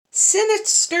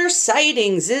Sinister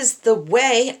Sightings is the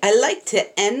way I like to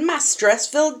end my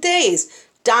stress-filled days.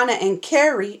 Donna and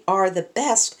Carrie are the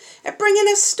best at bringing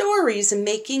us stories and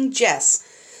making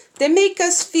jests. They make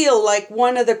us feel like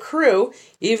one of the crew,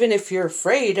 even if you're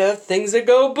afraid of things that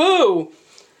go boo.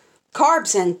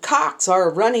 Carbs and cocks are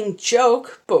a running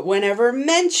joke, but whenever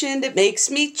mentioned, it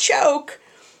makes me choke.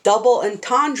 Double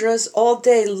entendres all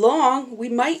day long, we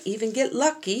might even get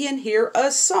lucky and hear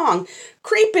a song.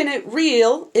 Creeping it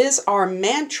real is our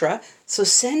mantra, so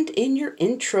send in your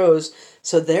intros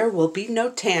so there will be no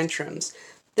tantrums.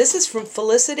 This is from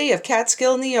Felicity of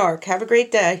Catskill, New York. Have a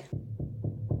great day.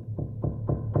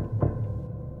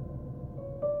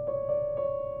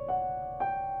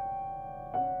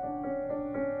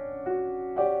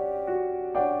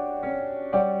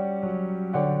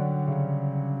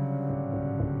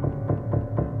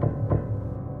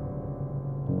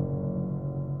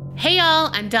 Hey y'all,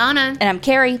 I'm Donna. And I'm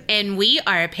Carrie. And we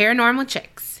are Paranormal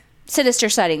Chicks. Sinister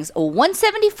Sightings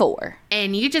 174.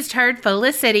 And you just heard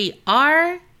Felicity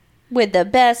R. With the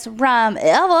best rhyme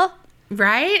ever.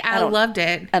 Right? I loved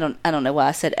it. I don't know why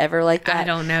I said ever like that. I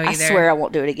don't know either. I swear I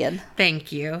won't do it again.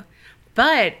 Thank you.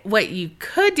 But what you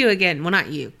could do again, well, not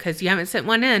you, because you haven't sent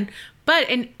one in, but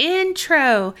an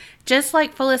intro, just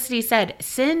like Felicity said,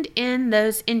 send in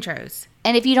those intros.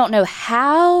 And if you don't know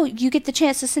how you get the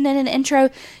chance to send in an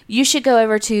intro, you should go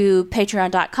over to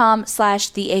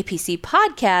patreon.com/theapc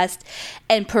podcast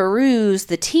and peruse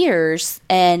the tiers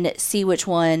and see which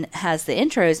one has the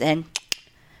intros and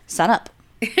sign up.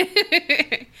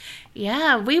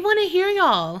 Yeah, we want to hear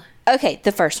y'all. Okay,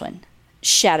 the first one,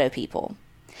 shadow people.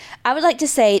 I would like to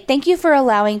say thank you for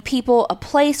allowing people a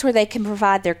place where they can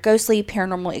provide their ghostly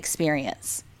paranormal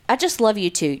experience. I just love you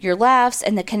two, your laughs,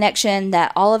 and the connection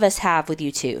that all of us have with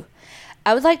you two.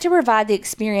 I would like to provide the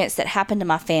experience that happened to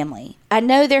my family. I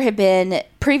know there have been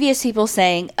previous people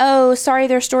saying, oh, sorry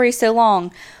their story's so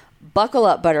long. Buckle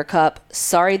up, Buttercup.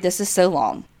 Sorry this is so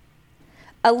long.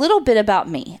 A little bit about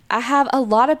me. I have a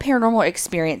lot of paranormal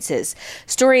experiences,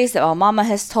 stories that my mama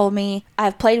has told me. I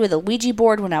have played with a Ouija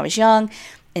board when I was young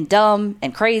and dumb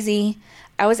and crazy.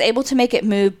 I was able to make it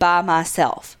move by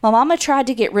myself. My mama tried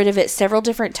to get rid of it several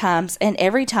different times, and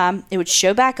every time it would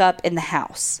show back up in the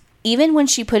house. Even when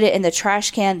she put it in the trash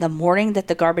can the morning that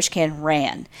the garbage can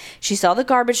ran. She saw the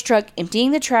garbage truck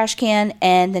emptying the trash can,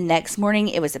 and the next morning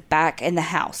it was back in the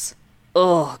house.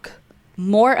 Ugh.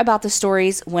 More about the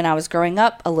stories when I was growing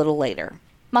up a little later.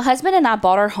 My husband and I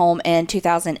bought our home in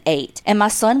 2008, and my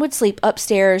son would sleep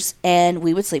upstairs and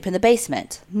we would sleep in the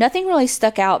basement. Nothing really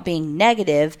stuck out being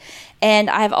negative, and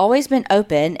I have always been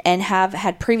open and have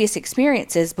had previous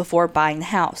experiences before buying the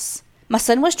house. My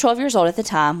son was 12 years old at the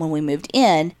time when we moved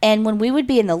in, and when we would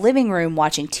be in the living room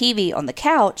watching TV on the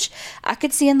couch, I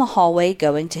could see in the hallway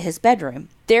going to his bedroom.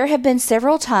 There have been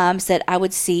several times that I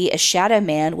would see a shadow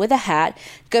man with a hat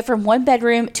go from one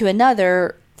bedroom to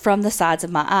another from the sides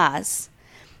of my eyes.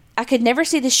 I could never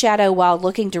see the shadow while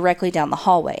looking directly down the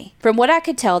hallway. From what I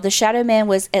could tell, the shadow man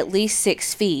was at least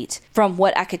 6 feet, from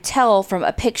what I could tell from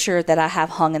a picture that I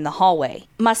have hung in the hallway.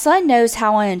 My son knows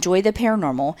how I enjoy the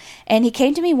paranormal, and he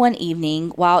came to me one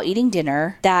evening while eating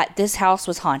dinner that this house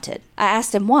was haunted. I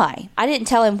asked him why. I didn't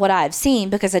tell him what I had seen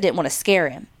because I didn't want to scare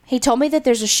him. He told me that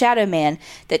there's a shadow man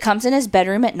that comes in his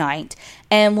bedroom at night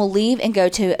and will leave and go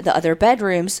to the other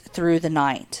bedrooms through the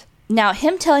night. Now,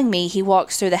 him telling me he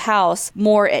walks through the house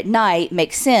more at night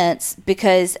makes sense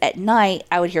because at night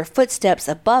I would hear footsteps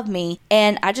above me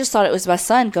and I just thought it was my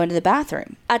son going to the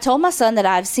bathroom. I told my son that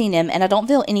I've seen him and I don't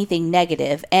feel anything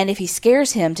negative, and if he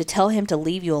scares him to tell him to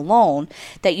leave you alone,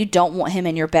 that you don't want him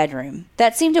in your bedroom.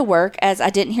 That seemed to work as I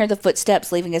didn't hear the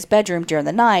footsteps leaving his bedroom during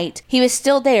the night. He was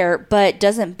still there but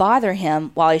doesn't bother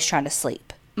him while he's trying to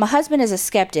sleep. My husband is a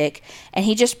skeptic and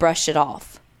he just brushed it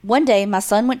off. One day, my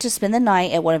son went to spend the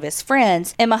night at one of his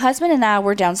friends, and my husband and I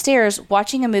were downstairs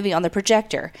watching a movie on the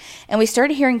projector, and we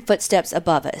started hearing footsteps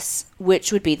above us,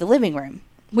 which would be the living room.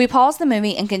 We paused the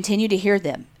movie and continued to hear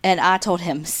them, and I told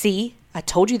him, see, I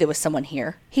told you there was someone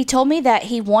here. He told me that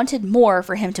he wanted more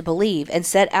for him to believe, and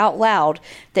said out loud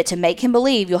that to make him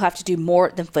believe, you'll have to do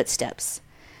more than footsteps.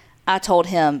 I told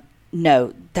him,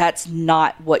 no, that's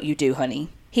not what you do, honey.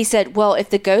 He said, well, if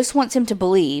the ghost wants him to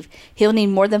believe, he'll need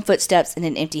more than footsteps in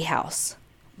an empty house.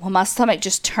 Well, my stomach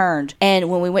just turned, and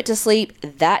when we went to sleep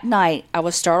that night, I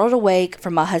was startled awake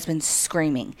from my husband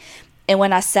screaming. And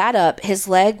when I sat up, his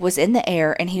leg was in the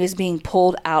air and he was being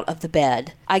pulled out of the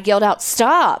bed. I yelled out,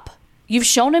 stop! You've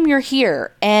shown him you're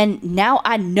here, and now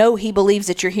I know he believes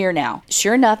that you're here now.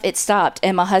 Sure enough, it stopped,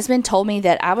 and my husband told me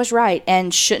that I was right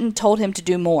and shouldn't told him to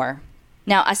do more.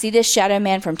 Now, I see this shadow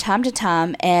man from time to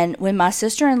time, and when my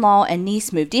sister-in-law and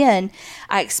niece moved in,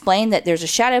 I explained that there's a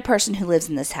shadow person who lives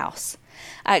in this house.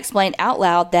 I explained out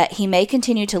loud that he may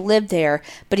continue to live there,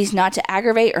 but he's not to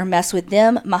aggravate or mess with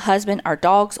them, my husband, our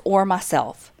dogs, or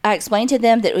myself. I explained to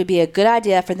them that it would be a good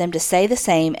idea for them to say the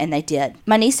same, and they did.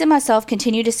 My niece and myself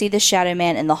continue to see the shadow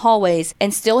man in the hallways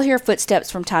and still hear footsteps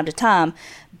from time to time,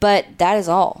 but that is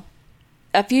all.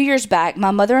 A few years back,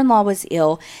 my mother-in-law was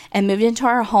ill and moved into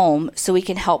our home so we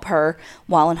can help her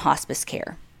while in hospice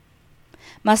care.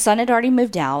 My son had already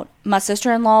moved out. My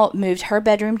sister-in-law moved her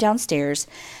bedroom downstairs.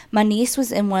 My niece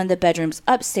was in one of the bedrooms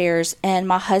upstairs, and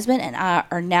my husband and I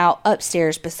are now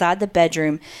upstairs beside the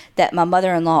bedroom that my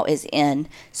mother-in-law is in,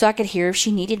 so I could hear if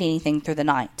she needed anything through the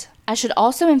night. I should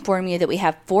also inform you that we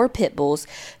have 4 pit bulls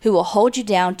who will hold you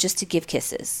down just to give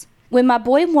kisses. When my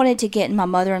boy wanted to get in my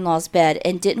mother-in-law's bed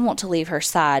and didn't want to leave her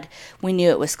side, we knew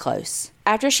it was close.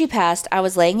 After she passed, I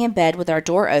was laying in bed with our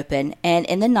door open, and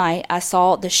in the night, I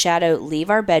saw the shadow leave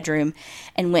our bedroom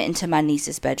and went into my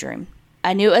niece's bedroom.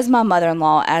 I knew it was my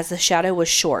mother-in-law as the shadow was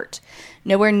short,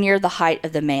 nowhere near the height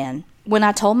of the man. When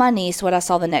I told my niece what I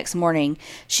saw the next morning,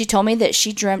 she told me that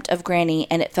she dreamt of Granny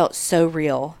and it felt so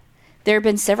real. There have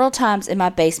been several times in my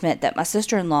basement that my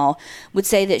sister-in-law would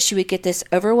say that she would get this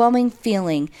overwhelming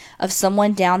feeling of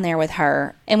someone down there with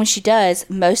her, and when she does,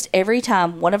 most every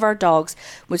time one of our dogs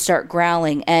would start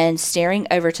growling and staring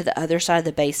over to the other side of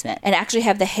the basement, and actually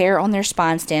have the hair on their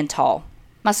spine stand tall.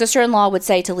 My sister-in-law would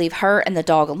say to leave her and the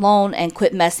dog alone and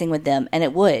quit messing with them, and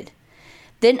it would.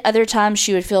 Then other times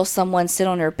she would feel someone sit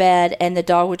on her bed and the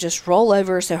dog would just roll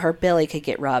over so her belly could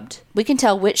get rubbed. We can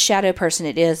tell which shadow person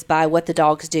it is by what the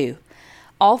dogs do.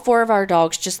 All 4 of our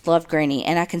dogs just love Granny,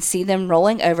 and I can see them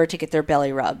rolling over to get their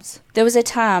belly rubs. There was a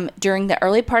time during the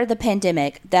early part of the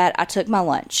pandemic that I took my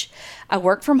lunch. I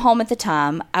worked from home at the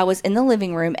time. I was in the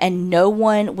living room, and no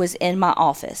one was in my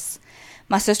office.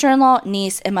 My sister-in-law,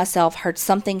 niece, and myself heard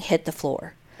something hit the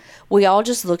floor. We all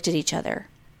just looked at each other.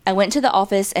 I went to the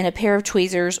office, and a pair of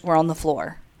tweezers were on the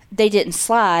floor. They didn't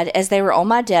slide, as they were on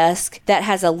my desk that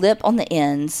has a lip on the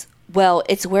ends. Well,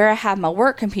 it's where I have my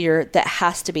work computer that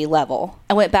has to be level.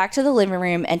 I went back to the living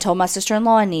room and told my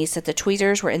sister-in-law and niece that the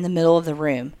tweezers were in the middle of the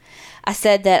room. I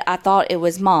said that I thought it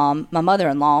was Mom, my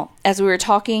mother-in-law, as we were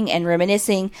talking and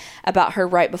reminiscing about her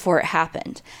right before it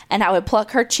happened. And I would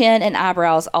pluck her chin and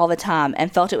eyebrows all the time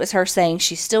and felt it was her saying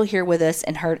she's still here with us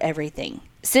and heard everything.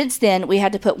 Since then, we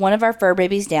had to put one of our fur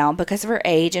babies down because of her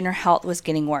age and her health was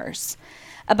getting worse.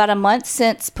 About a month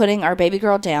since putting our baby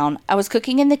girl down, I was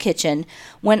cooking in the kitchen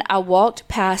when I walked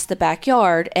past the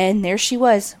backyard, and there she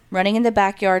was, running in the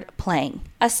backyard playing.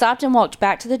 I stopped and walked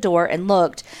back to the door and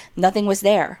looked. Nothing was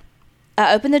there.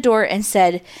 I opened the door and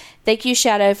said, "Thank you,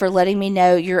 Shadow, for letting me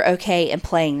know you're okay and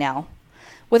playing now."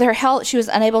 With her health, she was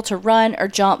unable to run or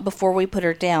jump before we put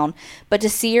her down, but to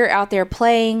see her out there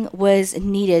playing was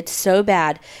needed so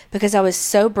bad because I was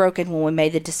so broken when we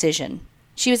made the decision.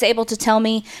 She was able to tell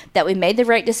me that we made the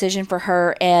right decision for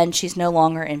her and she's no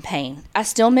longer in pain. I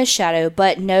still miss Shadow,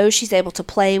 but know she's able to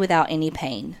play without any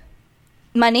pain.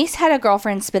 My niece had a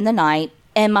girlfriend spend the night,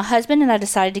 and my husband and I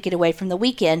decided to get away from the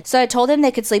weekend, so I told them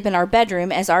they could sleep in our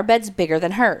bedroom as our bed's bigger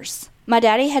than hers. My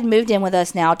daddy had moved in with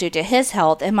us now due to his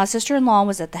health, and my sister-in-law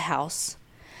was at the house.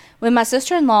 When my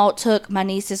sister-in-law took my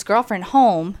niece's girlfriend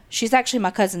home, she's actually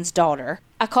my cousin's daughter,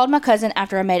 I called my cousin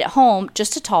after I made it home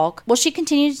just to talk. Well, she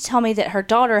continued to tell me that her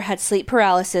daughter had sleep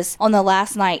paralysis on the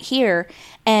last night here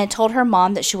and told her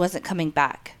mom that she wasn't coming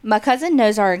back. My cousin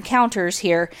knows our encounters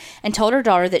here and told her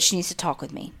daughter that she needs to talk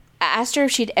with me. I asked her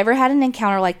if she'd ever had an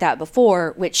encounter like that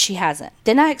before, which she hasn't.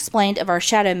 Then I explained of our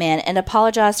shadow man and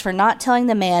apologized for not telling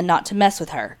the man not to mess with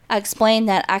her. I explained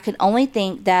that I could only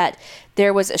think that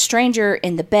there was a stranger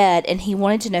in the bed and he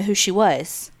wanted to know who she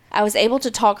was. I was able to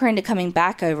talk her into coming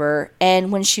back over, and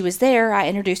when she was there, I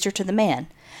introduced her to the man.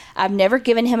 I've never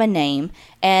given him a name,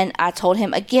 and I told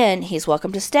him again he's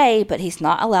welcome to stay, but he's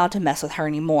not allowed to mess with her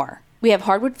anymore. We have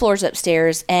hardwood floors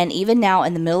upstairs, and even now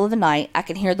in the middle of the night, I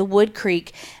can hear the wood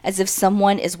creak as if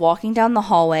someone is walking down the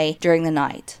hallway during the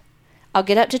night. I'll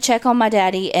get up to check on my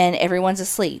daddy, and everyone's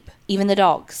asleep, even the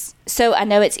dogs. So I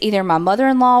know it's either my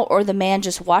mother-in-law or the man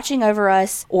just watching over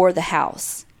us or the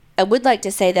house. I would like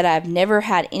to say that I've never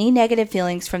had any negative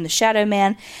feelings from the shadow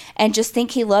man and just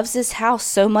think he loves this house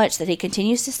so much that he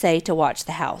continues to say to watch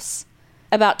the house.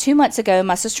 About 2 months ago,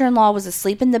 my sister-in-law was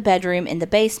asleep in the bedroom in the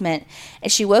basement,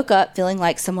 and she woke up feeling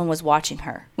like someone was watching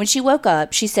her. When she woke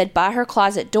up, she said by her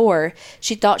closet door,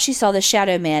 she thought she saw the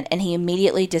shadow man, and he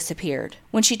immediately disappeared.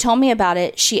 When she told me about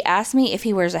it, she asked me if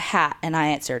he wears a hat, and I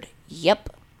answered, "Yep."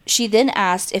 She then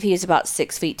asked if he was about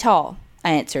 6 feet tall.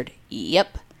 I answered,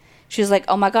 "Yep." She was like,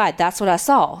 "Oh my God, that's what I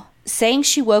saw." saying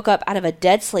she woke up out of a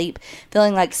dead sleep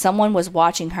feeling like someone was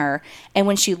watching her, and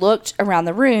when she looked around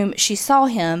the room, she saw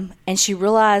him and she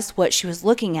realized what she was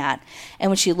looking at, and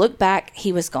when she looked back,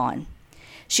 he was gone.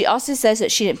 She also says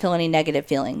that she didn't feel any negative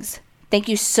feelings. Thank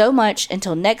you so much.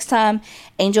 Until next time,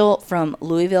 Angel from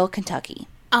Louisville, Kentucky.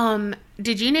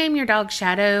 Did you name your dog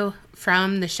Shadow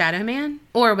from the Shadow Man?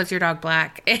 Or was your dog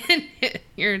black and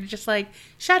you're just like,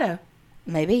 Shadow?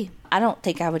 Maybe. I don't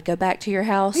think I would go back to your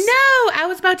house. No, I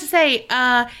was about to say,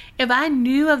 if I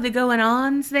knew of the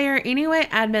going-ons there anyway,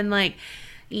 I'd been like,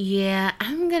 yeah,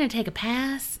 I'm going to take a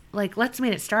pass. Like, let's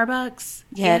meet at Starbucks.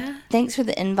 Yeah, thanks for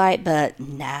the invite, but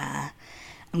nah,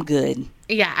 I'm good.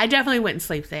 Yeah, I definitely wouldn't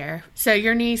sleep there. So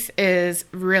your niece is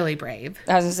really brave.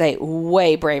 I was going to say,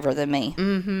 way braver than me.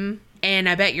 Mm-hmm. And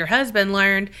I bet your husband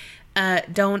learned,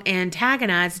 don't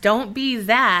antagonize. Don't be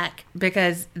Zach,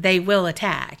 because they will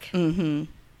attack. Mm-hmm.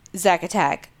 Zach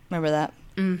attack. Remember that?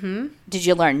 Mm-hmm. Did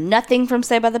you learn nothing from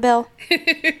Saved by the Bell?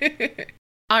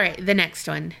 All right, the next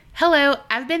one. Hello,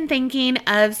 I've been thinking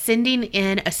of sending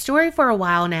in a story for a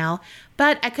while now,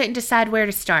 but I couldn't decide where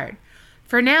to start.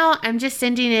 For now, I'm just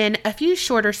sending in a few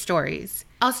shorter stories.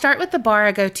 I'll start with the bar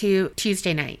I go to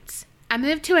Tuesday nights. I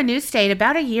moved to a new state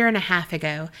about 1.5 years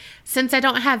ago. Since I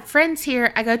don't have friends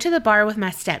here, I go to the bar with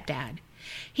my stepdad.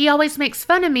 He always makes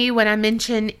fun of me when I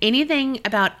mention anything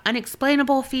about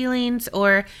unexplainable feelings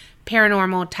or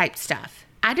paranormal type stuff.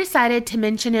 I decided to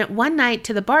mention it one night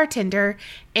to the bartender,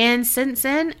 and since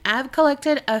then, I've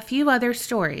collected a few other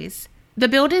stories. The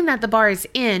building that the bar is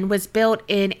in was built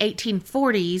in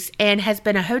 1840s and has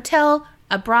been a hotel,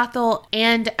 a brothel,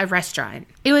 and a restaurant.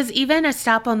 It was even a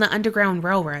stop on the Underground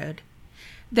Railroad.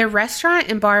 The restaurant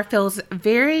and bar feels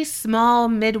very small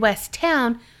Midwest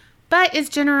town, but is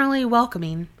generally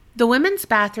welcoming. The women's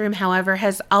bathroom, however,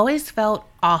 has always felt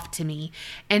off to me,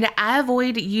 and I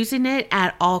avoid using it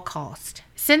at all cost.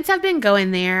 Since I've been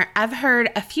going there, I've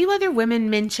heard a few other women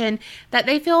mention that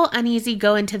they feel uneasy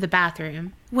going to the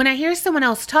bathroom. When I hear someone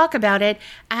else talk about it,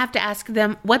 I have to ask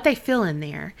them what they feel in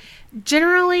there.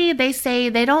 Generally, they say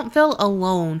they don't feel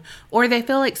alone or they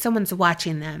feel like someone's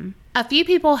watching them. A few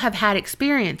people have had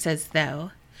experiences,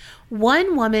 though.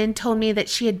 One woman told me that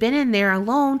she had been in there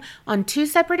alone on 2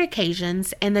 separate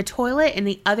occasions and the toilet in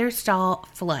the other stall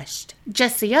flushed.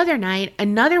 Just the other night,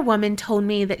 another woman told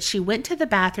me that she went to the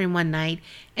bathroom one night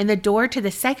and the door to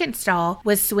the second stall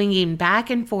was swinging back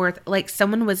and forth like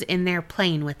someone was in there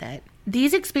playing with it.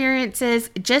 These experiences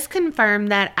just confirm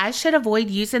that I should avoid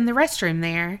using the restroom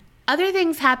there. Other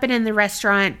things happen in the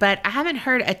restaurant, but I haven't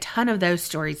heard a ton of those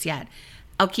stories yet.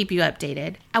 I'll keep you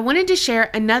updated. I wanted to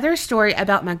share another story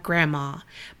about my grandma.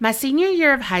 My senior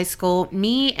year of high school,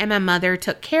 me and my mother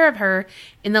took care of her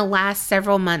in the last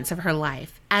several months of her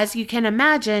life. As you can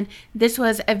imagine, this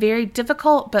was a very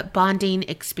difficult but bonding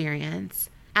experience.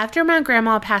 After my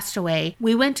grandma passed away,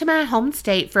 we went to my home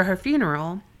state for her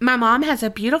funeral. My mom has a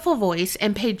beautiful voice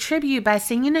and paid tribute by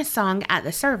singing a song at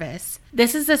the service.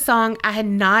 This is a song I had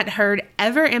not heard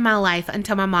ever in my life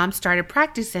until my mom started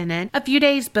practicing it a few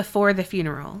days before the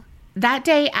funeral. That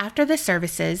day after the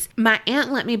services, my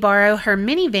aunt let me borrow her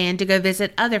minivan to go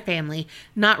visit other family,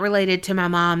 not related to my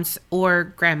mom's or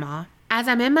grandma. As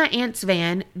I'm in my aunt's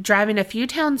van, driving a few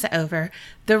towns over,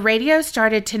 the radio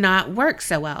started to not work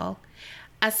so well.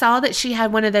 I saw that she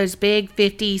had one of those big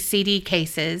 50 CD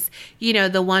cases, you know,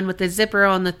 the one with the zipper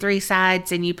on the 3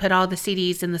 sides and you put all the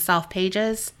CDs in the soft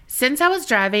pages. Since I was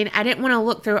driving, I didn't want to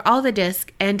look through all the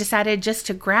discs and decided just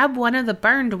to grab one of the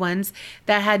burned ones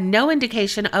that had no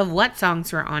indication of what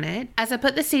songs were on it. As I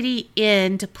put the CD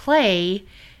in to play,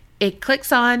 it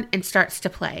clicks on and starts to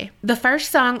play. The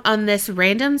first song on this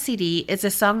random CD is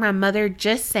a song my mother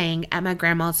just sang at my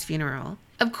grandma's funeral.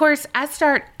 Of course, I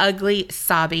start ugly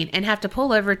sobbing and have to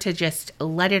pull over to just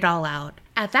let it all out.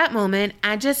 At that moment,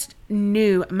 I just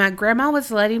knew my grandma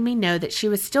was letting me know that she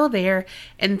was still there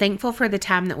and thankful for the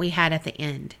time that we had at the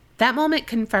end. That moment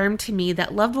confirmed to me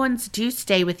that loved ones do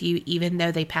stay with you even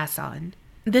though they pass on.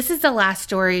 This is the last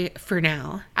story for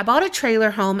now. I bought a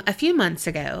trailer home a few months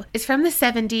ago. It's from the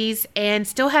 70s and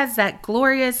still has that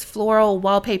glorious floral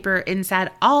wallpaper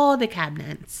inside all the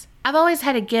cabinets. I've always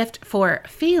had a gift for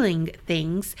feeling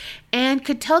things and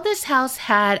could tell this house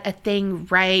had a thing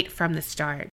right from the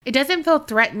start. It doesn't feel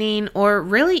threatening or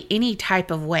really any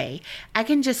type of way. I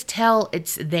can just tell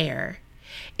it's there.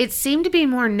 It seemed to be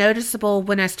more noticeable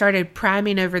when I started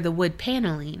priming over the wood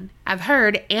paneling. I've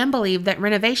heard and believe that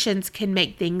renovations can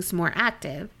make things more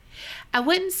active. I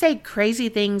wouldn't say crazy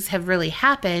things have really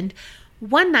happened.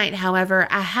 One night, however,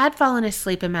 I had fallen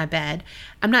asleep in my bed.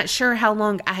 I'm not sure how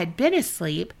long I had been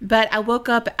asleep, but I woke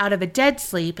up out of a dead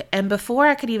sleep, and before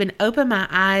I could even open my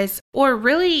eyes or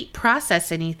really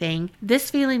process anything, this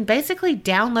feeling basically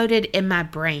downloaded in my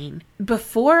brain.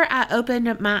 Before I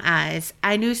opened my eyes,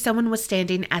 I knew someone was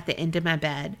standing at the end of my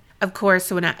bed. Of course,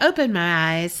 when I opened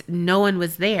my eyes, no one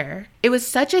was there. It was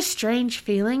such a strange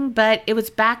feeling, but it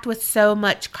was backed with so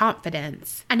much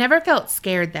confidence. I never felt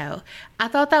scared though. I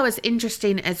thought that was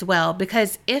interesting as well,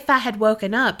 because if I had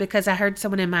woken up because I heard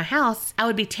someone in my house, I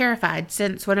would be terrified,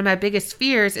 since one of my biggest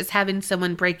fears is having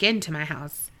someone break into my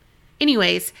house.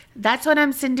 Anyways, that's what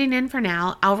I'm sending in for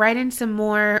now. I'll write in some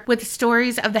more with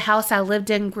stories of the house I lived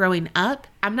in growing up.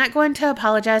 I'm not going to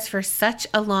apologize for such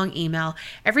a long email.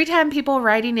 Every time people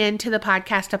writing into the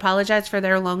podcast apologize for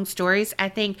their long stories, I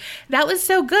think that was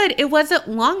so good. It wasn't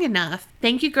long enough.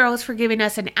 Thank you, girls, for giving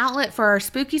us an outlet for our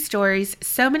spooky stories,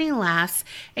 so many laughs,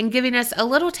 and giving us a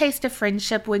little taste of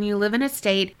friendship when you live in a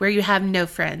state where you have no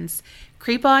friends.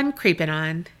 Creep on, creeping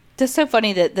on. That's so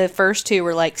funny that the first two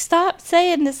were like, stop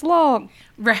saying this long.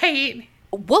 Right?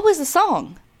 What was the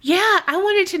song? Yeah, I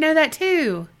wanted to know that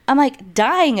too. I'm like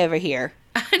dying over here.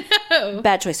 I know.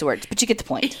 Bad choice of words, but you get the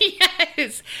point.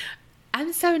 Yes.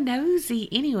 I'm so nosy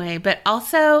anyway, but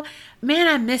also, man,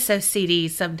 I miss those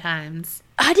CDs sometimes.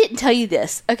 I didn't tell you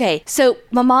this. Okay, so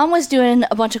my mom was doing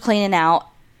a bunch of cleaning out.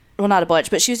 Well, not a bunch,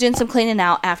 but she was doing some cleaning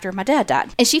out after my dad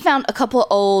died. And she found a couple of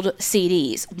old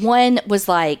CDs. One was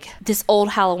like this old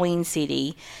Halloween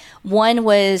CD. One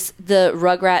was the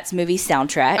Rugrats movie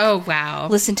soundtrack. Oh, wow.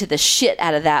 Listened to the shit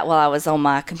out of that while I was on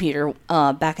my computer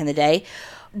back in the day.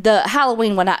 The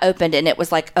Halloween one I opened, and it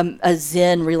was like a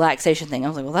Zen relaxation thing. I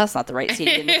was like, well, that's not the right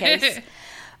CD in the case.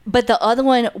 But the other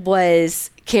one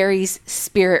was Carrie's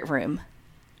Spirit Room.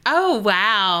 Oh,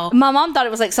 wow. My mom thought it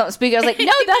was like something spooky. I was like,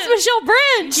 no, that's Michelle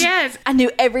Branch. Yes. I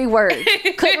knew every word.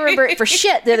 Couldn't remember it for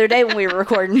shit the other day when we were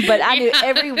recording, but I knew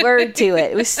every word to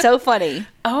it. It was so funny.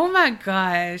 Oh, my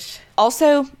gosh.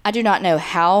 Also, I do not know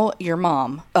how your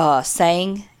mom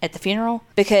sang at the funeral,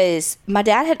 because my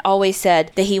dad had always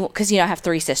said that because, I have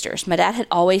 3 sisters. My dad had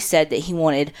always said that he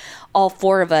wanted all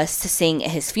 4 of us to sing at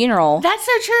his funeral. That's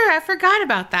so true. I forgot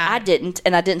about that. I didn't,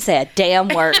 and I didn't say a damn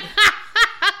word.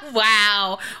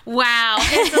 Wow.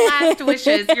 His last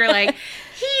wishes. You're like,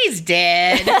 he's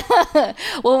dead.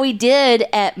 Well, we did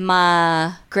at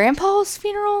my grandpa's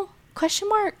funeral? ?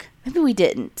 Maybe we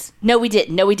didn't. No, we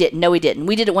didn't.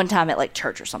 We did it one time at like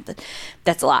church or something.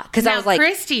 That's a lot. Because I was like,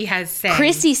 Christy has sang.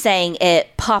 Christy sang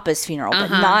at Papa's funeral, but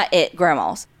not at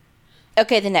Grandma's.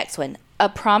 Okay, the next one. A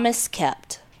Promise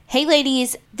Kept. Hey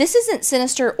ladies, this isn't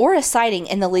sinister or a sighting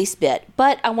in the least bit,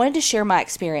 but I wanted to share my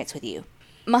experience with you.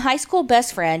 My high school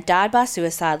best friend died by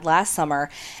suicide last summer,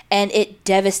 and it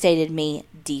devastated me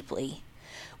deeply.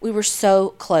 We were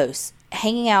so close,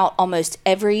 hanging out almost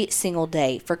every single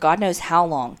day for God knows how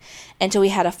long, until we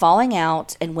had a falling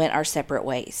out and went our separate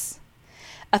ways.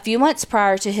 A few months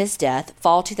prior to his death,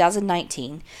 fall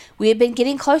 2019, we had been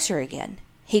getting closer again.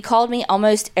 He called me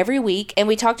almost every week, and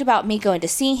we talked about me going to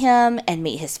see him and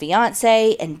meet his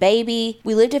fiance and baby.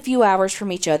 We lived a few hours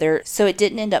from each other, so it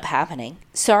didn't end up happening.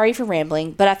 Sorry for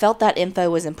rambling, but I felt that info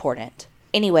was important.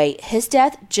 Anyway, his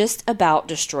death just about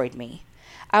destroyed me.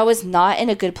 I was not in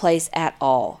a good place at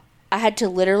all. I had to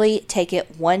literally take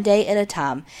it one day at a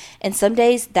time, and some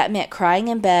days that meant crying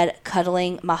in bed,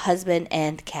 cuddling my husband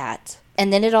and cat.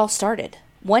 And then it all started.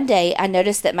 One day, I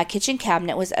noticed that my kitchen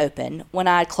cabinet was open when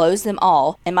I had closed them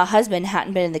all, and my husband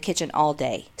hadn't been in the kitchen all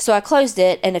day. So I closed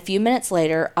it, and a few minutes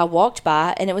later, I walked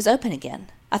by and it was open again.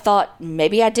 I thought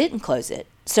maybe I didn't close it.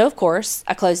 So, of course,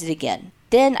 I closed it again.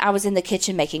 Then I was in the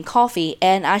kitchen making coffee,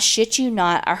 and I shit you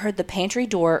not, I heard the pantry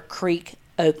door creak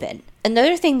open.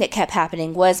 Another thing that kept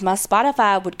happening was my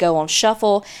Spotify would go on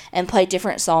shuffle and play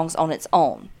different songs on its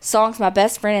own. Songs my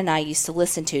best friend and I used to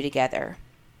listen to together.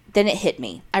 Then it hit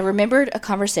me. I remembered a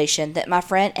conversation that my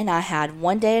friend and I had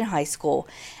one day in high school,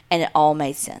 and it all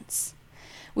made sense.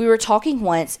 We were talking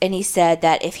once, and he said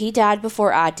that if he died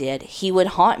before I did, he would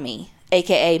haunt me,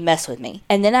 aka mess with me.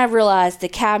 And then I realized the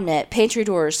cabinet, pantry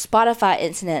doors, Spotify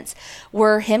incidents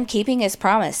were him keeping his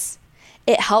promise.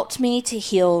 It helped me to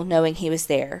heal knowing he was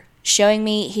there, showing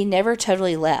me he never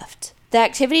totally left. The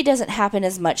activity doesn't happen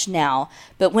as much now,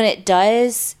 but when it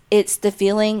does, it's the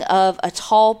feeling of a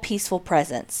tall, peaceful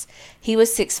presence. He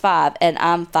was 6'5" and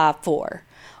I'm 5'4".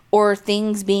 Or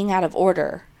things being out of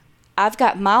order. I've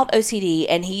got mild OCD,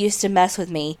 and he used to mess with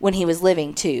me when he was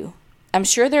living too. I'm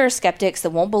sure there are skeptics that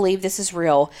won't believe this is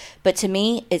real, but to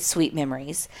me, it's sweet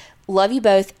memories. Love you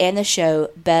both and the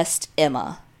show. Best,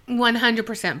 Emma.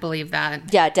 100% believe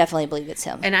that. Yeah, I definitely believe it's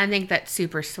him. And I think that's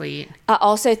super sweet. I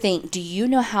also think, do you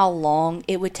know how long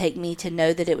it would take me to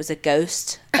know that it was a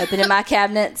ghost opening my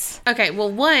cabinets? Okay,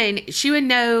 well, one, she would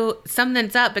know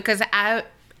something's up because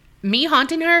me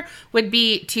haunting her would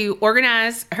be to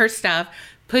organize her stuff,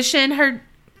 push in her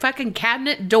fucking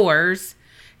cabinet doors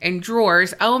and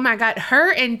drawers. Oh my God,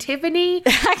 her and Tiffany.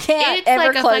 I can't it's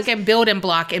ever like close. a fucking building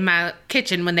block in my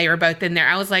kitchen when they were both in there.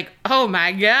 I was like, oh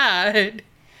my God.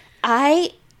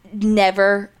 I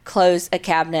never close a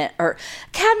cabinet, or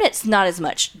cabinets not as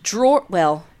much. Drawer,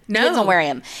 well, depends on where I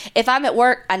am. If I'm at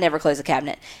work, I never close a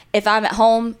cabinet. If I'm at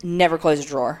home, never close a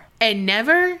drawer. And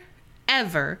never,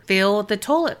 ever fill the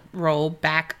toilet roll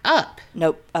back up.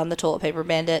 Nope, I'm the toilet paper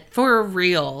bandit. For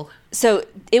real. So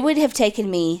it would have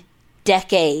taken me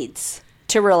decades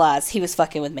to realize he was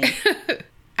fucking with me.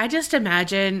 I just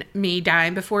imagine me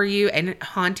dying before you and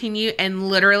haunting you and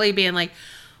literally being like,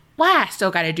 why I still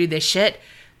got to do this shit?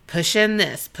 Push in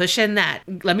this, push in that.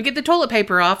 Let me get the toilet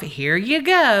paper off. Here you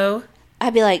go.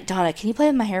 I'd be like, Donna, can you play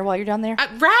with my hair while you're down there?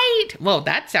 Right. Well,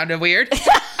 that sounded weird. Girl,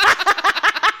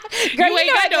 you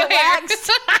ain't got no hair.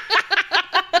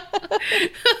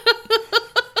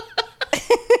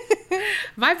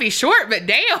 Might be short, but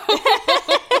damn.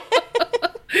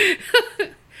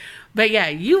 But yeah,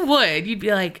 you would. You'd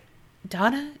be like,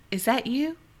 Donna, is that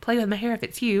you? Play with my hair if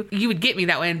it's you. You would get me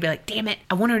that way and be like, damn it,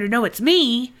 I want her to know it's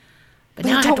me. But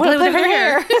now I have to play with her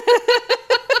hair.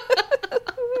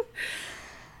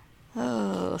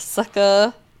 Oh,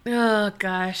 sucker. Oh,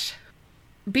 gosh.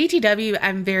 BTW,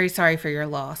 I'm very sorry for your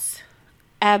loss.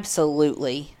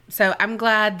 Absolutely. So I'm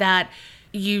glad that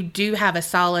you do have a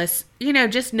solace,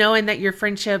 just knowing that your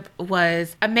friendship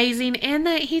was amazing and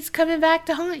that he's coming back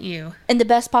to haunt you. In the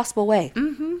best possible way.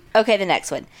 Mm-hmm. Okay, the next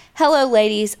one. Hello,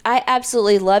 ladies. I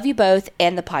absolutely love you both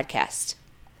and the podcast.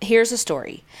 Here's a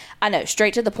story. I know,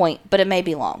 straight to the point, but it may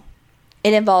be long.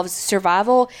 It involves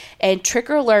survival and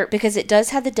trigger alert because it does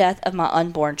have the death of my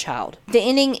unborn child. The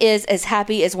ending is as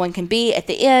happy as one can be at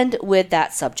the end with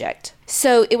that subject.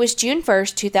 So it was June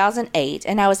 1st, 2008,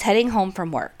 and I was heading home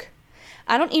from work.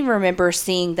 I don't even remember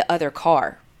seeing the other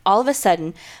car. All of a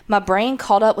sudden, my brain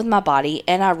caught up with my body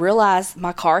and I realized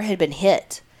my car had been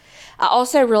hit. I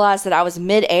also realized that I was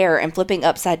mid-air and flipping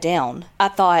upside down. I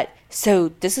thought, so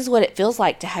this is what it feels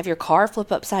like to have your car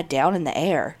flip upside down in the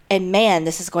air. And man,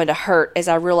 this is going to hurt as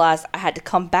I realized I had to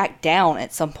come back down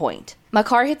at some point. My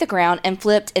car hit the ground and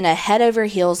flipped in a head over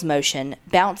heels motion,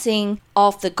 bouncing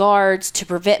off the guards to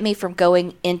prevent me from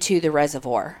going into the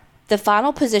reservoir. The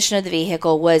final position of the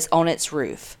vehicle was on its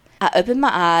roof. I opened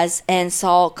my eyes and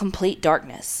saw complete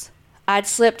darkness. I'd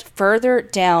slipped further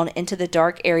down into the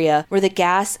dark area where the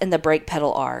gas and the brake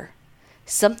pedal are.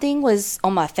 Something was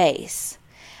on my face.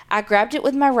 I grabbed it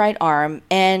with my right arm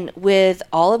and with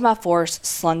all of my force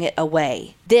slung it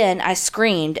away. Then I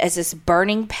screamed as this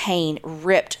burning pain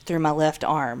ripped through my left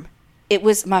arm. It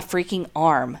was my freaking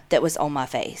arm that was on my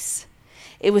face.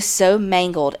 It was so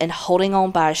mangled and holding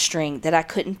on by a string that I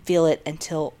couldn't feel it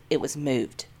until it was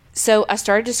moved. So I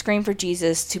started to scream for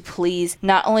Jesus to please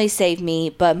not only save me,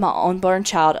 but my unborn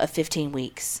child of 15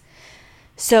 weeks.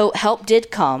 So help did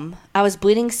come. I was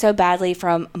bleeding so badly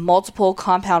from multiple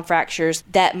compound fractures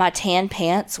that my tan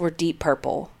pants were deep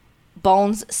purple.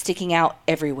 Bones sticking out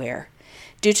everywhere.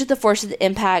 Due to the force of the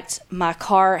impact, my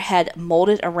car had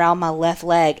molded around my left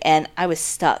leg and I was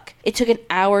stuck. It took an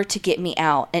hour to get me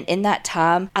out, and in that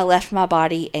time, I left my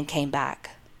body and came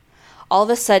back. All of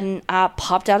a sudden, I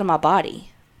popped out of my body.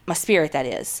 My spirit, that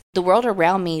is. The world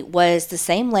around me was the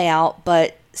same layout,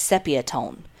 but sepia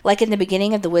tone, like in the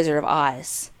beginning of The Wizard of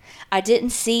Oz. I didn't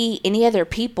see any other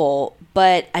people,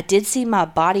 but I did see my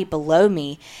body below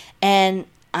me, and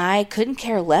I couldn't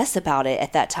care less about it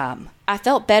at that time. I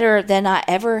felt better than I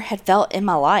ever had felt in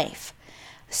my life.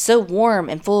 So warm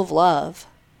and full of love.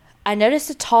 I noticed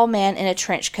a tall man in a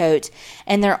trench coat,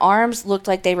 and their arms looked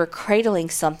like they were cradling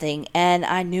something, and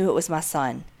I knew it was my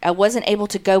son. I wasn't able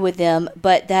to go with them,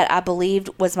 but that I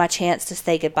believed was my chance to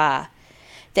say goodbye.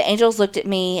 The angels looked at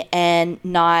me and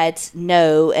nods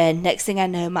no, and next thing I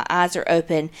know, my eyes are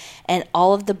open, and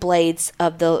all of the blades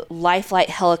of the Lifelight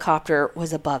helicopter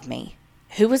was above me.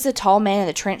 Who was the tall man in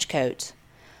the trench coat?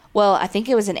 Well, I think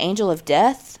it was an angel of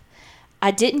death. I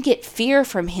didn't get fear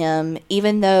from him,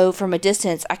 even though from a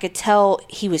distance I could tell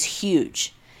he was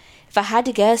huge. If I had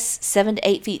to guess, 7 to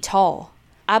 8 feet tall.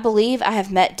 I believe I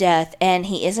have met death, and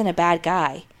he isn't a bad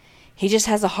guy. He just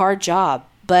has a hard job,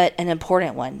 but an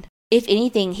important one. If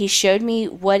anything, he showed me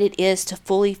what it is to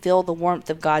fully feel the warmth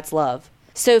of God's love.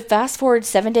 So fast forward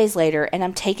 7 days later, and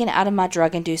I'm taken out of my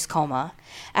drug-induced coma.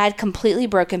 I had completely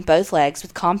broken both legs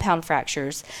with compound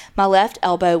fractures. My left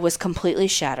elbow was completely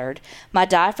shattered. My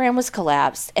diaphragm was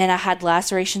collapsed, and I had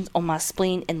lacerations on my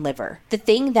spleen and liver. The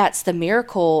thing that's the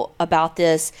miracle about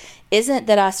this isn't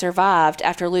that I survived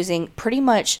after losing pretty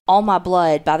much all my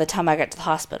blood by the time I got to the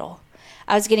hospital.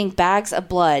 I was getting bags of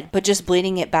blood, but just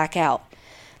bleeding it back out.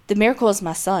 The miracle is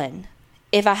my son.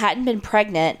 If I hadn't been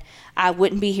pregnant, I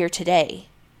wouldn't be here today.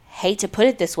 Hate to put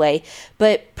it this way,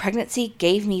 but pregnancy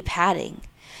gave me padding.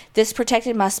 This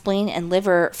protected my spleen and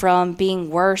liver from being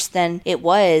worse than it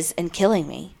was and killing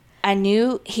me. I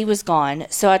knew he was gone,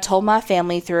 so I told my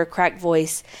family through a cracked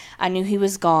voice I knew he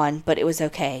was gone, but it was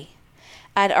okay.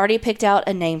 I had already picked out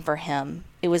a name for him.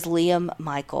 It was Liam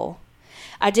Michael.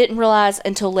 I didn't realize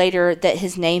until later that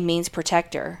his name means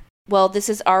protector. Well, this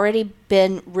has already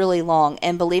been really long,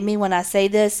 and believe me when I say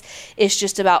this, it's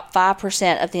just about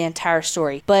 5% of the entire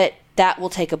story, but that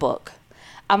will take a book.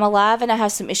 I'm alive and I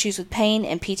have some issues with pain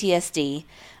and PTSD.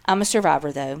 I'm a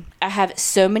survivor though. I have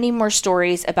so many more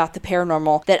stories about the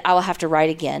paranormal that I will have to write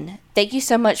again. Thank you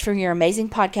so much for your amazing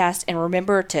podcast, and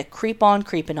remember to keep on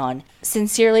creeping on.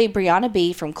 Sincerely, Brianna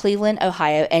B. from Cleveland,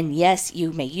 Ohio, and yes,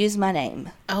 you may use my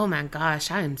name. Oh my gosh,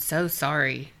 I am so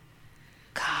sorry.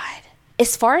 God.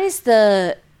 As far as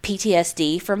the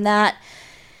PTSD from that,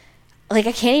 like,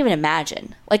 I can't even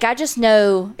imagine. Like, I just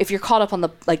know, if you're caught up on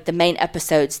the main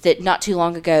episodes, that not too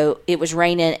long ago it was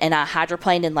raining and I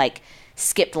hydroplaned and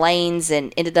skipped lanes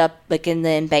and ended up in the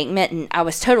embankment, and I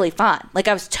was totally fine.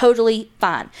 I was totally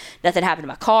fine. Nothing happened to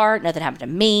my car, nothing happened to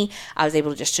me. I was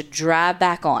able to drive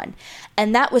back on.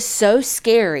 And that was so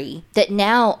scary that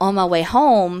now on my way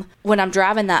home, when I'm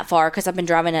driving that far, because I've been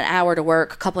driving an hour to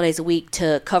work a couple of days a week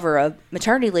to cover a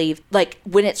maternity leave,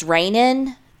 when it's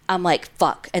raining, I'm like,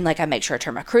 fuck. And I make sure I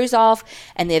turn my cruise off.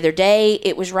 And the other day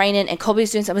it was raining and Colby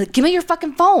was doing something. I was like, give me your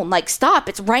fucking phone. Stop.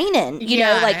 It's raining. You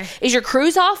know, is your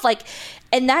cruise off?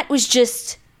 And that was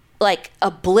just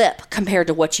a blip compared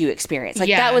to what you experienced.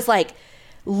 That was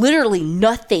literally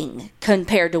nothing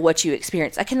compared to what you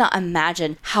experienced. I cannot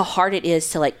imagine how hard it is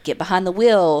to get behind the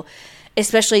wheel,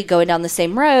 especially going down the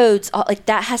same roads.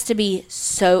 That has to be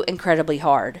so incredibly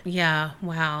hard. Yeah.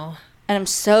 Wow. And I'm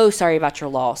so sorry about your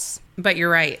loss. But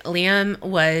you're right. Liam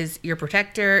was your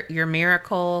protector, your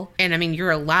miracle. And I mean,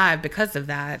 you're alive because of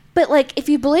that. But if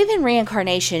you believe in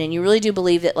reincarnation and you really do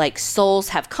believe that souls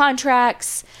have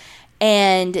contracts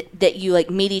and that you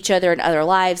meet each other in other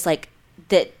lives,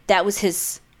 that was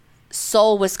his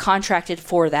soul was contracted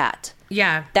for that.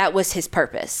 Yeah. That was his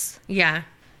purpose. Yeah.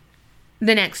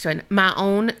 The next one, my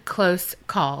own close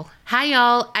call. Hi,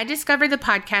 y'all. I discovered the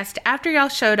podcast after y'all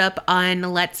showed up on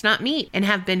Let's Not Meet and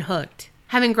have been hooked.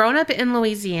 Having grown up in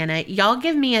Louisiana, y'all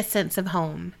give me a sense of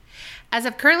home. As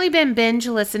I've currently been binge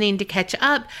listening to catch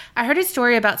up, I heard a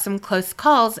story about some close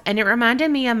calls, and it reminded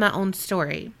me of my own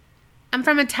story. I'm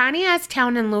from a tiny-ass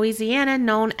town in Louisiana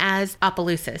known as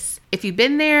Opelousas. If you've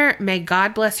been there, may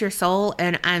God bless your soul,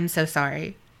 and I'm so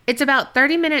sorry. It's about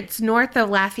 30 minutes north of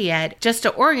Lafayette, just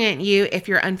to orient you if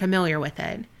you're unfamiliar with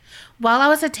it. While I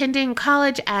was attending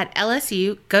college at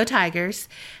LSU, go Tigers,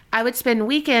 I would spend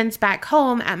weekends back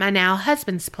home at my now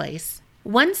husband's place.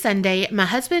 One Sunday, my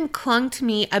husband clung to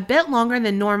me a bit longer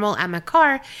than normal at my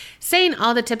car, saying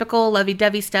all the typical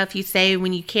lovey-dovey stuff you say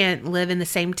when you can't live in the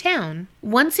same town.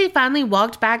 Once he finally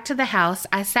walked back to the house,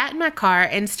 I sat in my car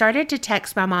and started to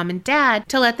text my mom and dad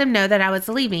to let them know that I was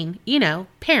leaving. You know,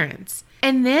 parents.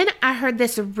 And then I heard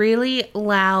this really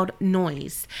loud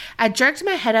noise. I jerked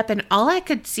my head up and all I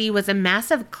could see was a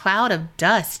massive cloud of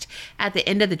dust at the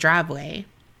end of the driveway.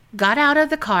 Got out of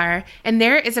the car, and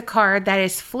there is a car that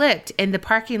is flipped in the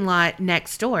parking lot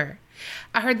next door.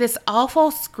 I heard this awful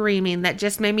screaming that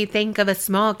just made me think of a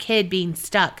small kid being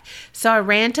stuck, so I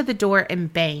ran to the door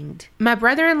and banged. My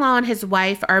brother-in-law and his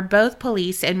wife are both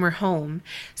police and were home,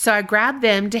 so I grabbed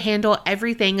them to handle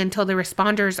everything until the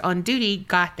responders on duty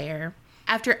got there.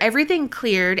 After everything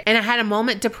cleared and I had a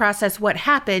moment to process what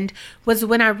happened was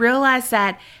when I realized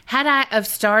that had I have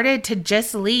started to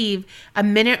just leave a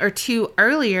minute or two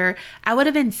earlier, I would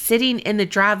have been sitting in the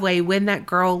driveway when that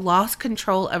girl lost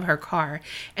control of her car,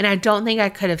 and I don't think I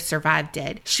could have survived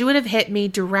it. She would have hit me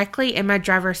directly in my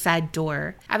driver's side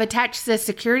door. I've attached the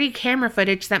security camera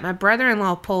footage that my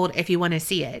brother-in-law pulled if you want to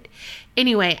see it.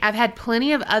 Anyway, I've had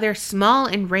plenty of other small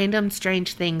and random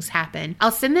strange things happen. I'll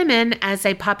send them in as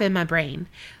they pop in my brain.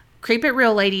 Creep It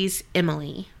Real Ladies,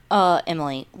 Emily.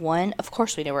 Emily, one, of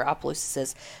course we know where Opelousas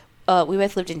is. We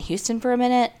both lived in Houston for a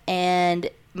minute, and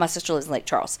my sister lives in Lake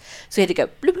Charles. So we had to go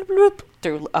bloop, bloop, bloop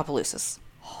through Opelousas.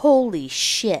 Holy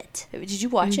shit. Did you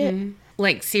watch it?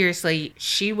 Like, seriously,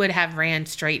 she would have ran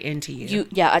straight into you.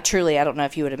 I don't know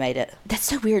if you would have made it. That's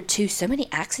so weird, too. So many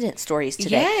accident stories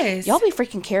today. Yes. Y'all be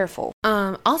freaking careful.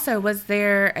 Also, was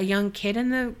there a young kid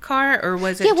in the car, or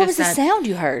was it what was the sound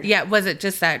you heard? Yeah, was it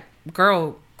just that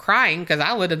girl crying? Because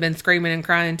I would have been screaming and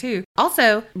crying, too.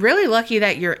 Also, really lucky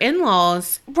that your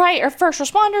in-laws... Right, are first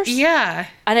responders. Yeah.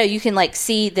 I know, you can, like,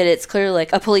 see that it's clearly,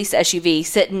 like, a police SUV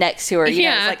sitting next to her. You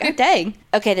know, it's like, oh, dang.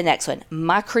 Okay, the next one.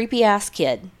 My creepy-ass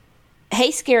kid. Hey,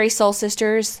 Scary Soul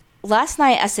Sisters. Last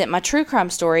night I sent my true crime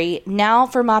story, now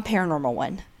for my paranormal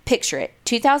one. Picture it,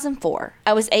 2004.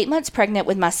 I was 8 months pregnant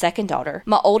with my second daughter.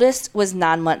 My oldest was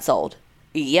 9 months old.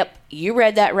 Yep, you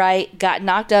read that right. Got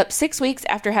knocked up 6 weeks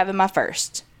after having my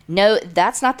first. No,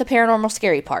 that's not the paranormal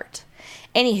scary part.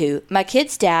 Anywho, my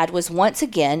kid's dad was once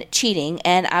again cheating,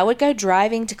 and I would go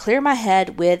driving to clear my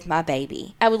head with my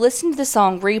baby. I would listen to the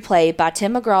song Replay by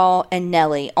Tim McGraw and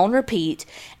Nelly on repeat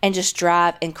and just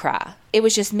drive and cry. It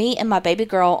was just me and my baby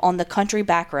girl on the country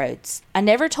back roads. I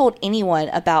never told anyone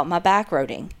about my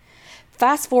backroading.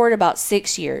 Fast forward about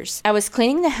 6 years. I was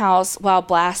cleaning the house while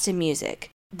blasting music.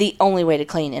 The only way to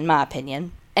clean, in my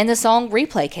opinion. And the song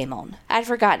Replay came on. I'd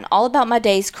forgotten all about my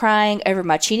days crying over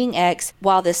my cheating ex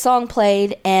while this song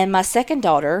played, and my second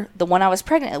daughter, the one I was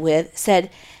pregnant with, said,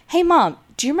 "Hey Mom,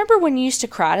 do you remember when you used to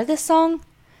cry to this song?"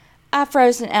 I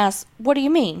froze and asked, "What do you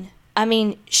mean?" I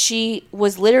mean, she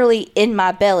was literally in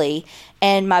my belly,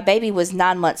 and my baby was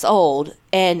 9 months old,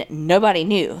 and nobody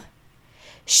knew.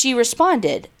 She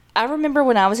responded, "I remember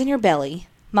when I was in your belly,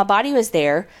 my body was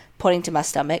there," pointing to my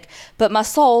stomach, "but my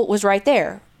soul was right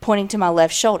there," pointing to my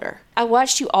left shoulder. "I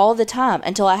watched you all the time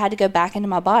until I had to go back into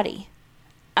my body."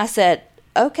 I said,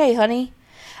 "Okay, honey."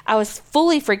 I was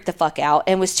fully freaked the fuck out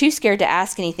and was too scared to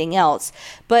ask anything else,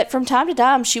 but from time to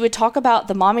time she would talk about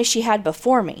the mommy she had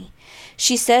before me.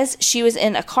 She says she was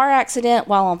in a car accident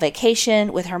while on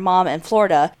vacation with her mom in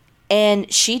Florida,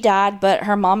 and she died, but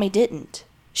her mommy didn't.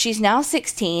 She's now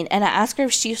 16, and I ask her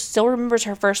if she still remembers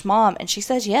her first mom, and she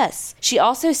says yes. She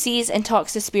also sees and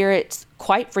talks to spirits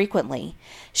quite frequently.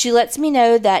 She lets me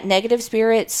know that negative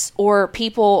spirits or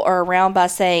people are around by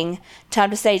saying, "Time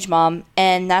to sage, Mom,"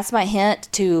 and that's my hint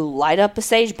to light up a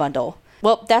sage bundle.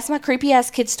 Well, that's my creepy-ass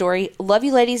kid story. Love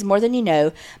you ladies more than you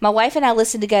know. My wife and I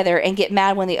listen together and get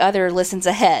mad when the other listens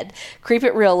ahead. Creep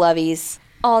it real, lovies.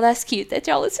 Oh, that's cute that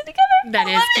y'all listen together. That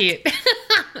is cute.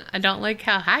 I don't like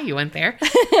how high you went there.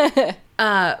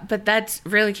 But that's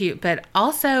really cute. But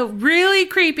also really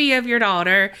creepy of your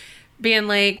daughter being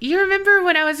like, "You remember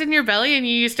when I was in your belly and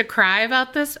you used to cry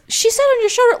about this?" She sat on your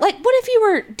shoulder. Like, what if you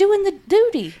were doing the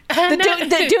duty? Doing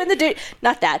the duty.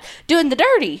 Not that. Doing the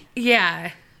dirty.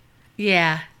 Yeah.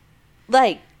 Yeah.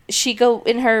 Like, she go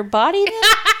in her body then?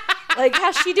 Like,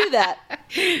 how'd she do that?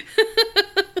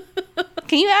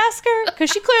 Can you ask her? Because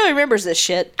she clearly remembers this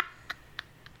shit.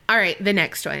 All right, the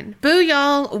next one. Boo,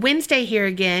 y'all. Wednesday here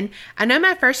again. I know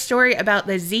my first story about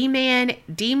the Z-Man,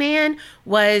 D-Man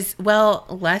was, well,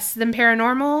 less than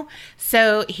paranormal.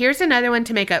 So here's another one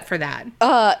to make up for that.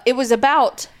 It was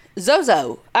about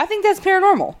Zozo. I think that's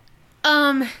paranormal.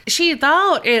 She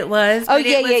thought it was, but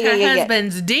it was her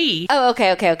husband's D. Oh, okay.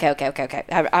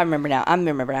 I remember now.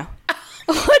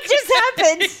 What just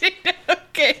happened?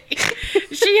 Okay.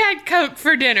 She had Coke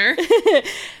for dinner.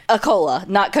 A cola,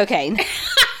 not cocaine.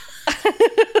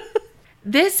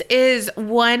 This is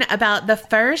one about the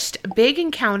first big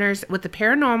encounters with the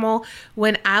paranormal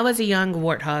when I was a young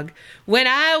warthog.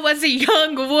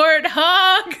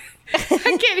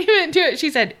 I can't even do it.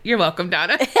 She said, "You're welcome,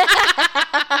 Donna."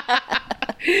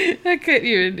 I couldn't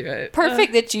even do it.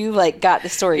 Perfect that you got the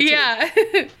story too. Yeah.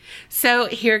 So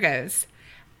here goes.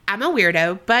 I'm a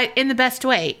weirdo, but in the best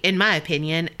way, in my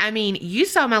opinion. I mean, you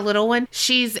saw my little one.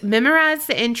 She's memorized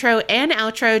the intro and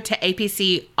outro to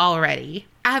APC already.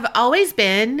 I've always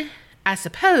been, I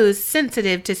suppose,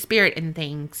 sensitive to spirit and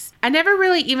things. I never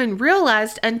really even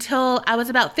realized until I was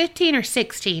about 15 or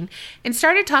 16 and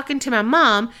started talking to my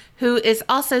mom, who is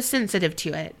also sensitive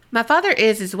to it. My father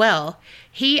is as well.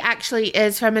 He actually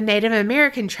is from a Native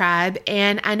American tribe,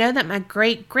 and I know that my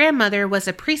great-grandmother was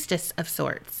a priestess of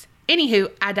sorts.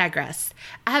 Anywho, I digress.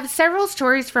 I have several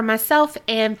stories from myself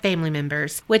and family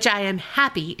members, which I am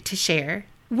happy to share.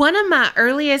 One of my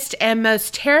earliest and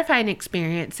most terrifying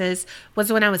experiences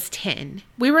was when I was 10.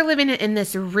 We were living in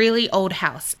this really old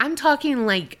house. I'm talking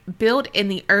built in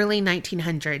the early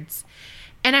 1900s.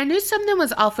 And I knew something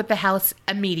was off with the house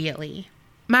immediately.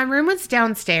 My room was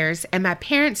downstairs and my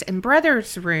parents' and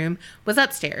brother's room was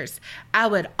upstairs. I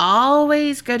would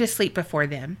always go to sleep before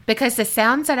them because the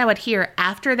sounds that I would hear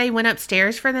after they went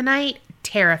upstairs for the night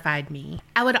terrified me.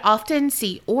 I would often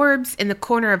see orbs in the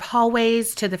corner of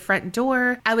hallways to the front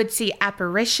door. I would see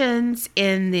apparitions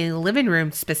in the living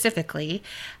room specifically.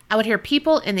 I would hear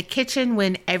people in the kitchen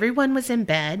when everyone was in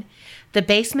bed. The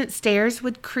basement stairs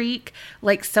would creak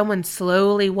like someone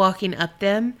slowly walking up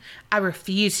them. I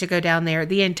refused to go down there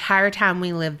the entire time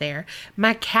we lived there.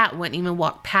 My cat wouldn't even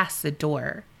walk past the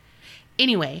door.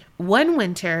 Anyway, one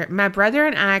winter, my brother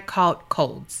and I caught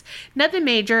colds. Nothing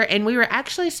major, and we were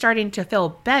actually starting to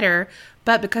feel better,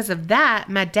 but because of that,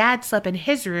 my dad slept in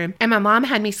his room, and my mom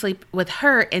had me sleep with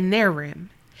her in their room.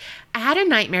 I had a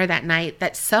nightmare that night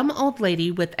that some old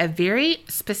lady with a very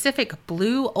specific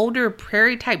blue, older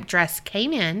prairie-type dress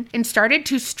came in and started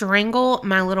to strangle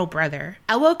my little brother.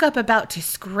 I woke up about to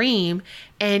scream,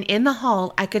 and in the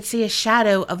hall, I could see a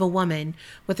shadow of a woman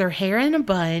with her hair in a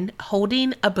bun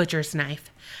holding a butcher's knife.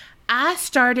 I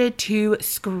started to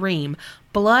scream,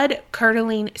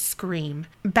 blood-curdling scream,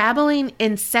 babbling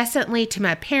incessantly to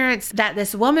my parents that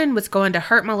this woman was going to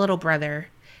hurt my little brother.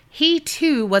 He,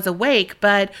 too, was awake,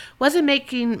 but wasn't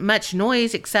making much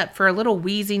noise except for little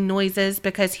wheezing noises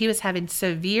because he was having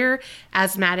severe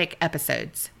asthmatic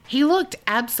episodes. He looked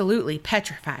absolutely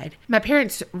petrified. My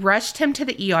parents rushed him to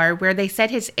the ER where they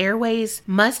said his airways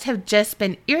must have just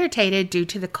been irritated due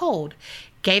to the cold.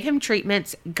 Gave him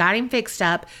treatments, got him fixed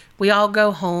up. We all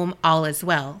go home, all is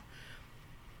well.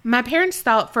 My parents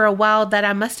thought for a while that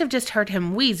I must have just heard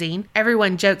him wheezing.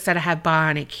 Everyone jokes that I have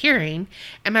bionic hearing,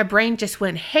 and my brain just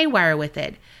went haywire with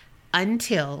it.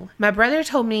 Until my brother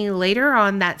told me later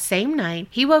on that same night,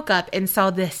 he woke up and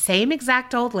saw this same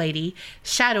exact old lady,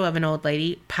 shadow of an old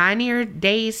lady, pioneer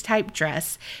days type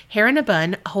dress, hair in a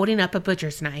bun, holding up a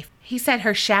butcher's knife. He said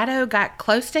her shadow got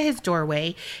close to his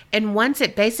doorway, and once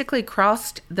it basically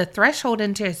crossed the threshold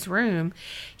into his room,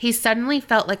 he suddenly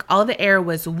felt like all the air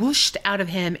was whooshed out of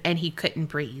him and he couldn't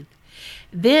breathe.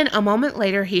 Then, a moment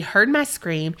later, he heard my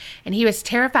scream, and he was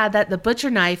terrified that the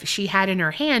butcher knife she had in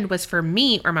her hand was for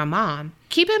me or my mom.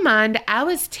 Keep in mind, I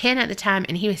was 10 at the time,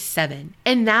 and he was 7.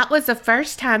 And that was the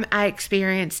first time I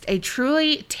experienced a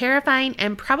truly terrifying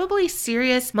and probably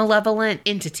serious malevolent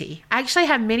entity. I actually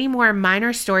have many more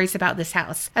minor stories about this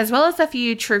house, as well as a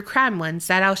few true crime ones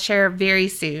that I'll share very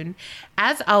soon.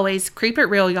 As always, Creep It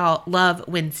Real, y'all. Love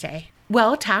Wednesday.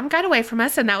 Well, time got away from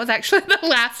us, and that was actually the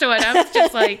last one. I was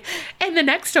just like, and the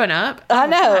next one up. I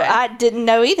know. God. I didn't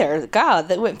know either. God,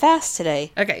 that went fast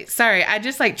today. Okay, sorry. I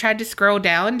just tried to scroll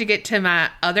down to get to my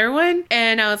other one,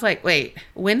 and I was like, wait,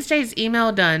 Wednesday's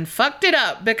email done fucked it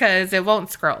up because it won't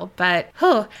scroll. But,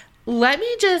 let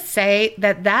me just say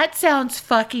that sounds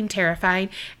fucking terrifying,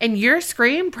 and your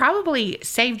scream probably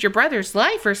saved your brother's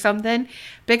life or something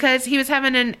because he was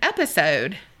having an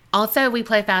episode. Also, we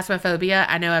play Phasmophobia.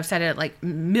 I know I've said it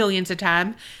millions of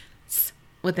times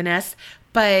with an S,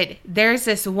 but there's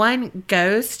this one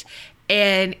ghost,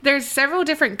 and there's several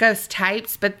different ghost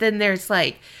types, but then there's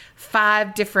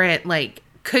 5 different,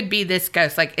 could be this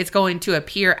ghost. It's going to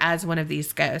appear as one of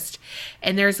these ghosts.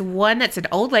 And there's one that's an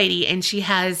old lady, and she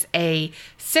has a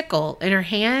sickle in her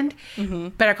hand,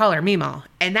 but I call her Meemaw.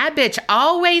 And that bitch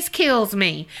always kills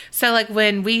me. So,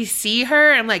 when we see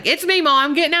her, I'm like, it's Meemaw,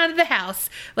 I'm getting out of the house.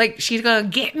 She's gonna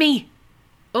get me.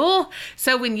 Oh,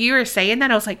 so when you were saying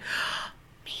that, I was like,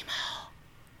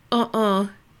 Meemaw.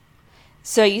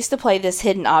 So I used to play this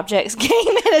hidden objects game,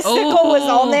 and a sickle was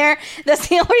on there. That's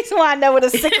the only reason why I know what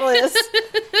a sickle is.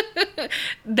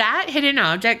 That hidden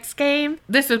objects game,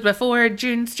 this was before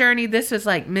June's Journey. This was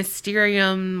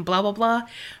Mysterium, blah, blah, blah.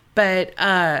 But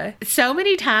so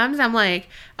many times I'm like,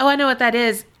 oh, I know what that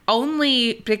is,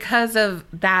 only because of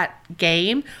that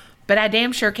game. But I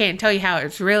damn sure can't tell you how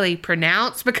it's really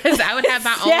pronounced because I would have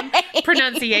my own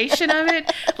pronunciation of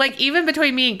it. Even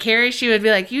between me and Carrie, she would be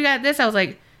like, you got this? I was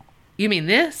like, you mean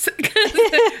this?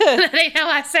 That ain't how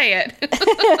I say it.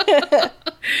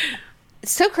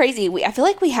 It's so crazy. I feel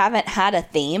like we haven't had a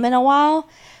theme in a while,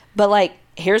 but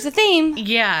here's a theme.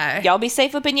 Yeah. Y'all be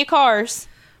safe up in your cars.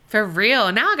 For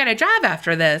real. Now I gotta drive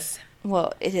after this.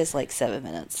 Well, it is 7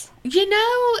 minutes. You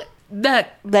know,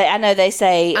 I know they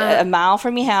say a mile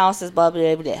from your house is blah,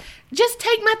 blah, blah, blah. Just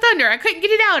take my thunder. I couldn't get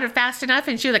it out fast enough,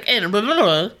 and she was like, blah, blah,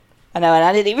 blah. I know, and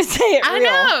I didn't even say it real. I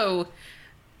know.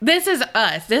 This is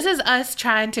us. This is us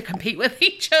trying to compete with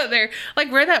each other.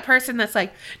 We're that person that's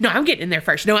no, I'm getting in there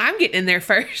first. No, I'm getting in there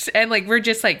first. And we're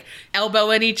just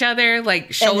elbowing each other,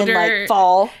 shoulder. And then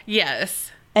fall.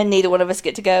 Yes. And neither one of us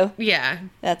get to go. Yeah.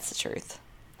 That's the truth.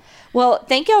 Well,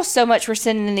 thank y'all so much for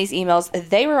sending in these emails.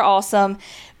 They were awesome.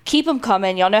 Keep them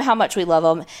coming. Y'all know how much we love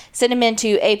them. Send them in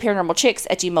to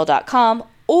aparanormalchicks@gmail.com.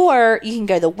 Or you can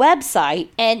go to the website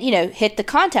and, hit the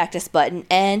contact us button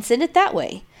and send it that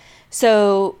way.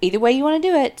 So either way you want to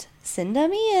do it, Send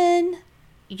them in.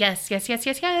 Yes, yes, yes,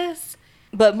 yes, yes.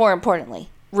 But more importantly,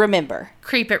 remember.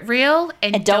 Creep it real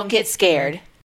and And don't get scared.